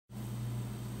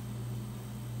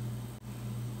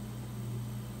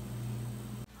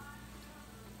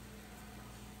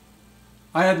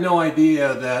I had no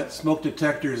idea that smoke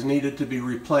detectors needed to be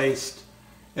replaced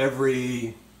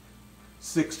every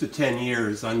 6 to 10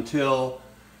 years until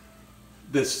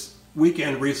this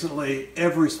weekend recently.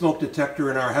 Every smoke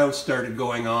detector in our house started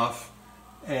going off,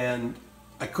 and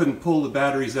I couldn't pull the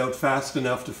batteries out fast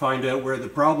enough to find out where the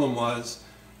problem was.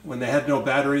 When they had no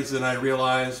batteries, then I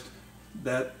realized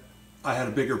that I had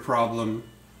a bigger problem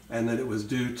and that it was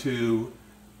due to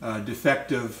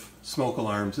defective smoke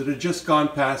alarms that had just gone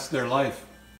past their life.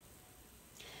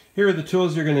 Here are the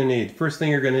tools you're going to need. First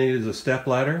thing you're going to need is a step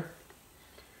ladder.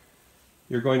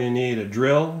 You're going to need a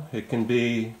drill. It can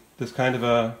be this kind of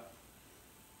a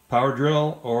power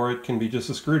drill, or it can be just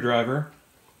a screwdriver,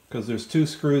 because there's 2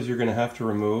 screws you're going to have to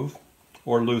remove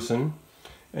or loosen.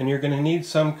 And you're going to need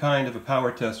some kind of a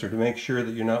power tester to make sure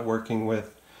that you're not working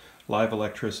with live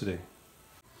electricity.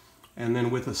 And then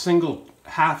with a single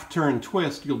half-turn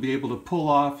twist, you'll be able to pull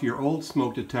off your old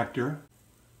smoke detector,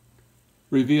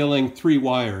 revealing 3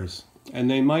 wires.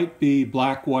 And they might be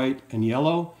black, white, and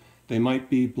yellow. They might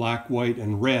be black, white,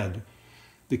 and red.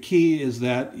 The key is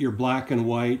that your black and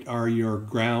white are your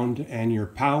ground and your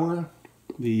power.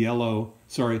 The yellow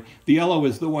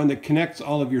is the one that connects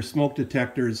all of your smoke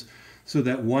detectors so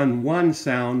that when one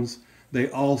sounds, they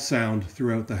all sound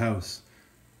throughout the house.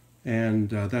 And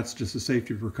that's just a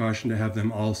safety precaution to have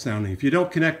them all sounding. If you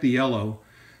don't connect the yellow,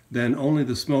 then only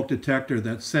the smoke detector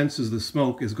that senses the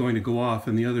smoke is going to go off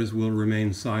and the others will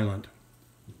remain silent.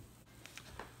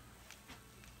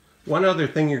 One other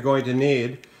thing you're going to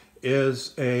need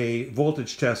is a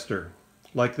voltage tester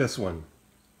like this one.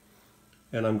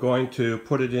 And I'm going to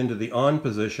put it into the on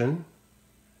position.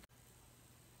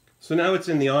 So now it's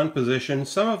in the on position.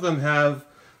 Some of them have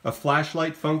a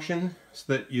flashlight function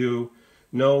so that you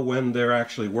know when they're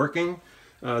actually working.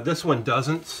 This one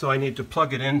doesn't, so I need to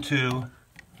plug it into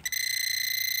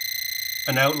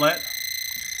an outlet.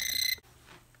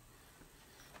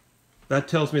 That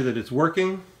tells me that it's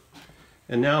working.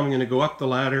 And now I'm going to go up the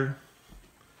ladder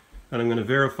and I'm going to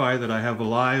verify that I have a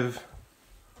live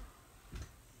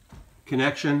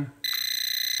connection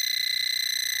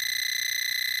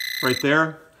right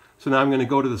there. So now I'm going to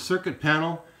go to the circuit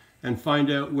panel and find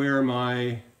out where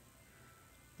my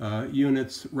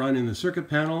units run in the circuit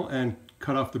panel and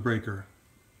cut off the breaker.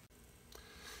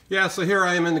 Yeah, so here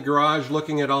I am in the garage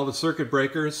looking at all the circuit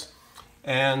breakers,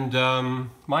 and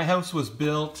my house was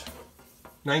built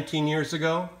 19 years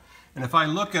ago, and if I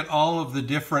look at all of the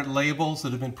different labels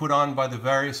that have been put on by the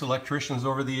various electricians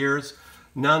over the years,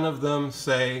 none of them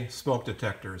say smoke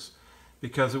detectors,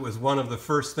 because it was one of the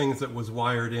first things that was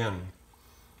wired in.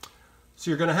 So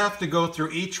you're going to have to go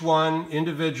through each one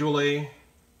individually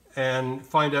and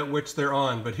find out which they're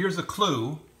on. But here's a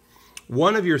clue.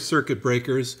 One of your circuit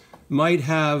breakers might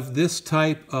have this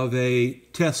type of a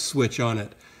test switch on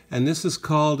it. And this is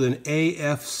called an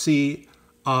AFCI.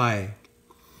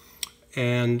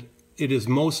 And it is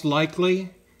most likely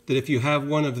that if you have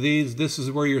one of these, this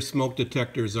is where your smoke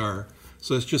detectors are.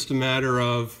 So it's just a matter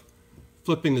of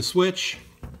flipping the switch,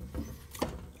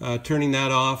 turning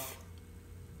that off,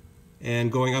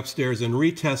 and going upstairs and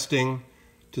retesting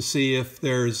to see if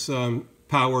there's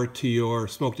power to your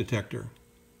smoke detector.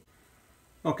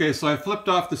 Okay, so I flipped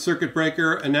off the circuit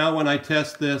breaker, and now when I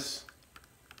test this,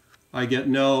 I get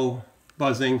no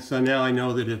buzzing. So now I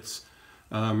know that it's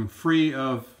free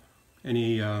of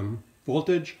any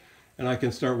voltage, and I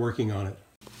can start working on it.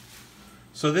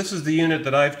 So this is the unit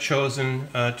that I've chosen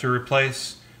to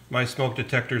replace my smoke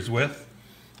detectors with.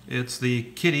 It's the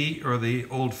Kitty, or the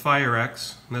old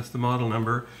Fire-X, and that's the model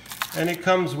number. And it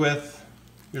comes with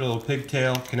your little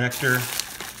pigtail connector,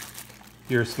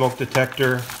 your smoke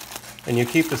detector, and you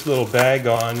keep this little bag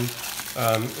on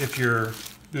if you're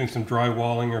doing some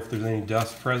drywalling or if there's any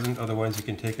dust present. Otherwise you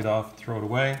can take it off and throw it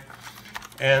away.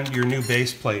 And your new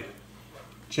base plate.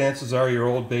 Chances are your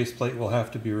old base plate will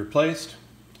have to be replaced,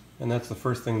 and that's the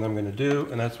first thing that I'm going to do,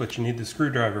 and that's what you need the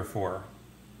screwdriver for.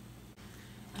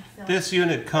 This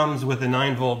unit comes with a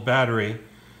 9-volt battery,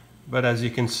 but as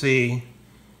you can see,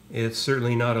 it's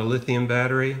certainly not a lithium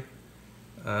battery.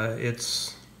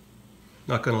 It's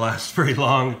not going to last very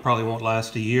long. It probably won't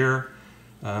last a year,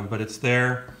 but it's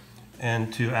there.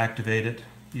 And to activate it,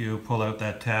 you pull out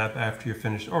that tab after you're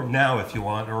finished, or now if you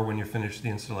want, or when you're finished the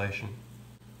installation.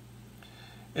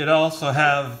 It also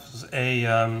has a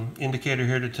indicator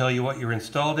here to tell you what your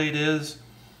install date is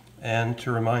and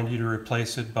to remind you to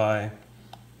replace it by a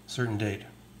certain date.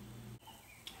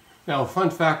 Now, a fun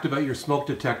fact about your smoke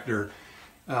detector.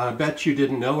 I bet you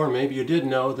didn't know, or maybe you did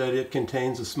know, that it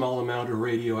contains a small amount of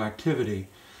radioactivity.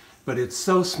 But it's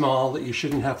so small that you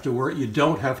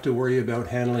don't have to worry about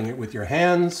handling it with your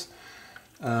hands.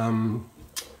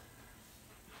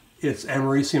 It's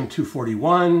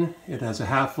americium-241. It has a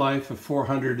half-life of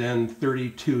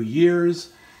 432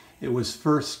 years. It was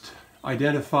first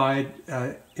identified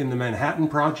in the Manhattan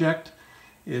Project.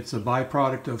 It's a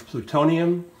byproduct of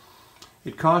plutonium.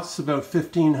 It costs about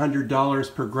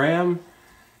 $1,500 per gram,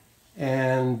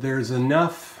 and there's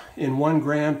enough in 1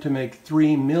 gram to make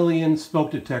 3 million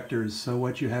smoke detectors. So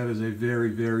what you have is a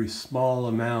very, very small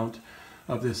amount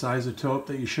of this isotope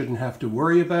that you shouldn't have to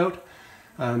worry about.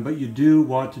 But you do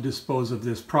want to dispose of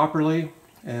this properly,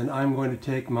 and I'm going to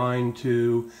take mine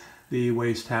to the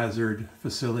waste hazard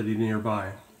facility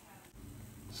nearby.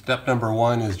 Step number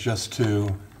 1 is just to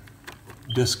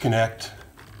disconnect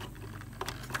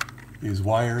these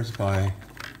wires by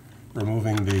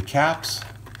removing the caps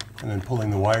and then pulling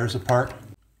the wires apart. Now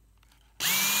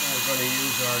we're going to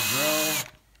use our drill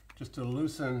just to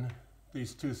loosen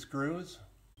these 2 screws.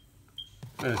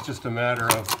 Then it's just a matter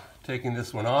of taking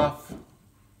this one off,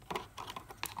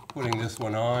 putting this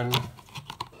one on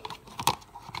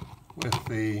with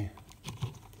the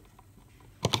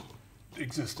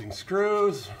existing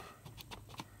screws.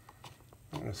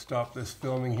 I'm going to stop this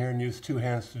filming here and use 2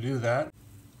 hands to do that.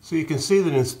 So you can see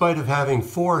that in spite of having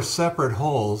 4 separate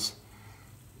holes,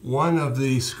 one of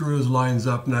the screws lines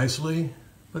up nicely,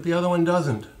 but the other one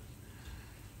doesn't.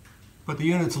 But the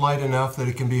unit's light enough that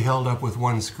it can be held up with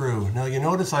 1 screw. Now you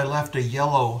notice I left a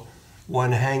yellow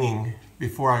one hanging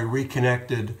before I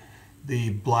reconnected the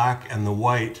black and the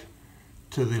white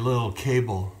to the little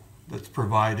cable that's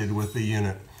provided with the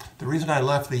unit. The reason I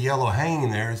left the yellow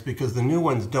hanging there is because the new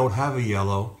ones don't have a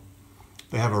yellow,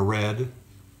 they have a red,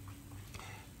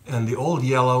 and the old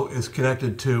yellow is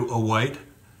connected to a white,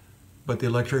 but the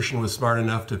electrician was smart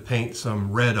enough to paint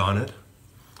some red on it.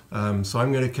 So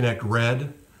I'm going to connect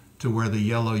red to where the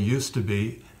yellow used to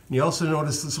be. And you also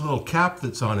notice this little cap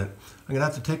that's on it. I'm going to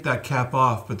have to take that cap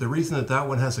off, but the reason that that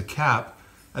one has a cap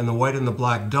and the white and the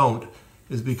black don't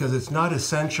is because it's not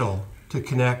essential to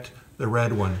connect the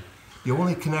red one. You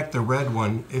only connect the red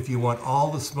one if you want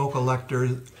all the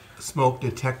smoke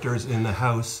detectors in the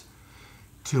house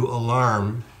to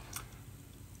alarm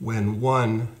when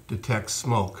one detects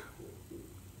smoke.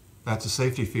 That's a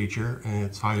safety feature and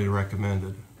it's highly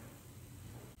recommended.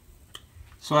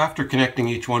 So after connecting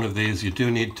each one of these, you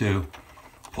do need to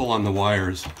pull on the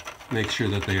wires, make sure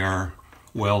that they are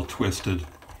well twisted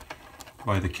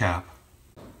by the cap.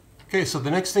 Okay, so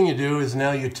the next thing you do is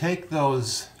now you take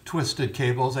those twisted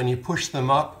cables and you push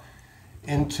them up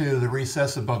into the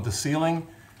recess above the ceiling,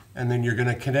 and then you're going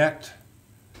to connect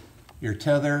your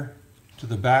tether to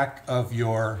the back of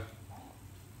your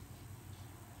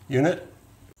unit.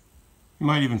 You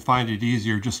might even find it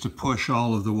easier just to push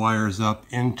all of the wires up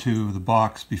into the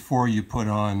box before you put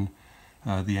on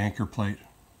the anchor plate.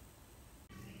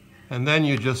 And then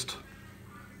you just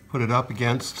put it up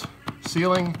against the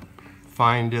ceiling,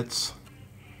 find the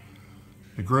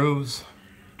grooves,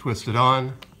 twist it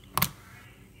on,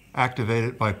 activate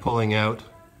it by pulling out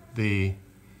the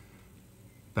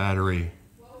battery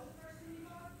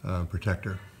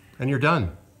protector, and you're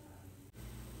done.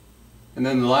 And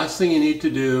then the last thing you need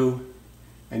to do,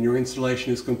 and your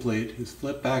installation is complete, is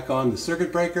flip back on the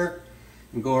circuit breaker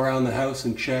and go around the house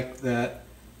and check that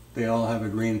they all have a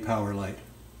green power light.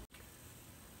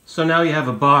 So now you have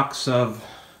a box of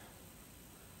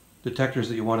detectors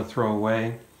that you want to throw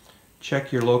away.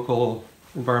 Check your local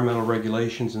environmental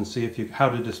regulations and see how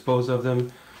to dispose of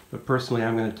them. But personally,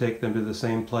 I'm going to take them to the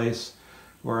same place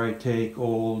where I take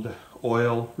old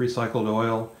oil, recycled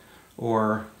oil,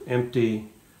 or empty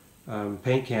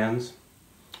paint cans,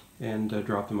 and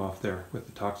drop them off there with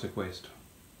the toxic waste.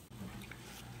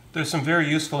 There's some very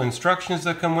useful instructions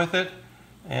that come with it,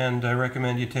 and I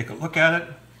recommend you take a look at it.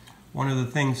 One of the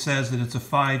things says that it's a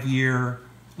 5-year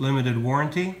limited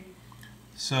warranty,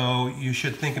 so you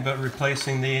should think about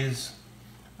replacing these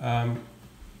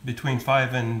between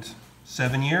 5 and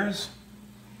 7 years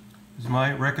is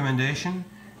my recommendation.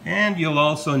 And you'll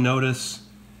also notice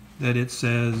that it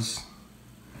says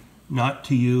not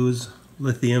to use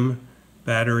lithium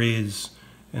batteries,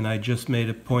 and I just made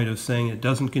a point of saying it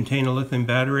doesn't contain a lithium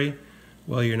battery.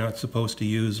 Well, you're not supposed to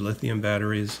use lithium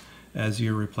batteries as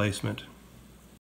your replacement.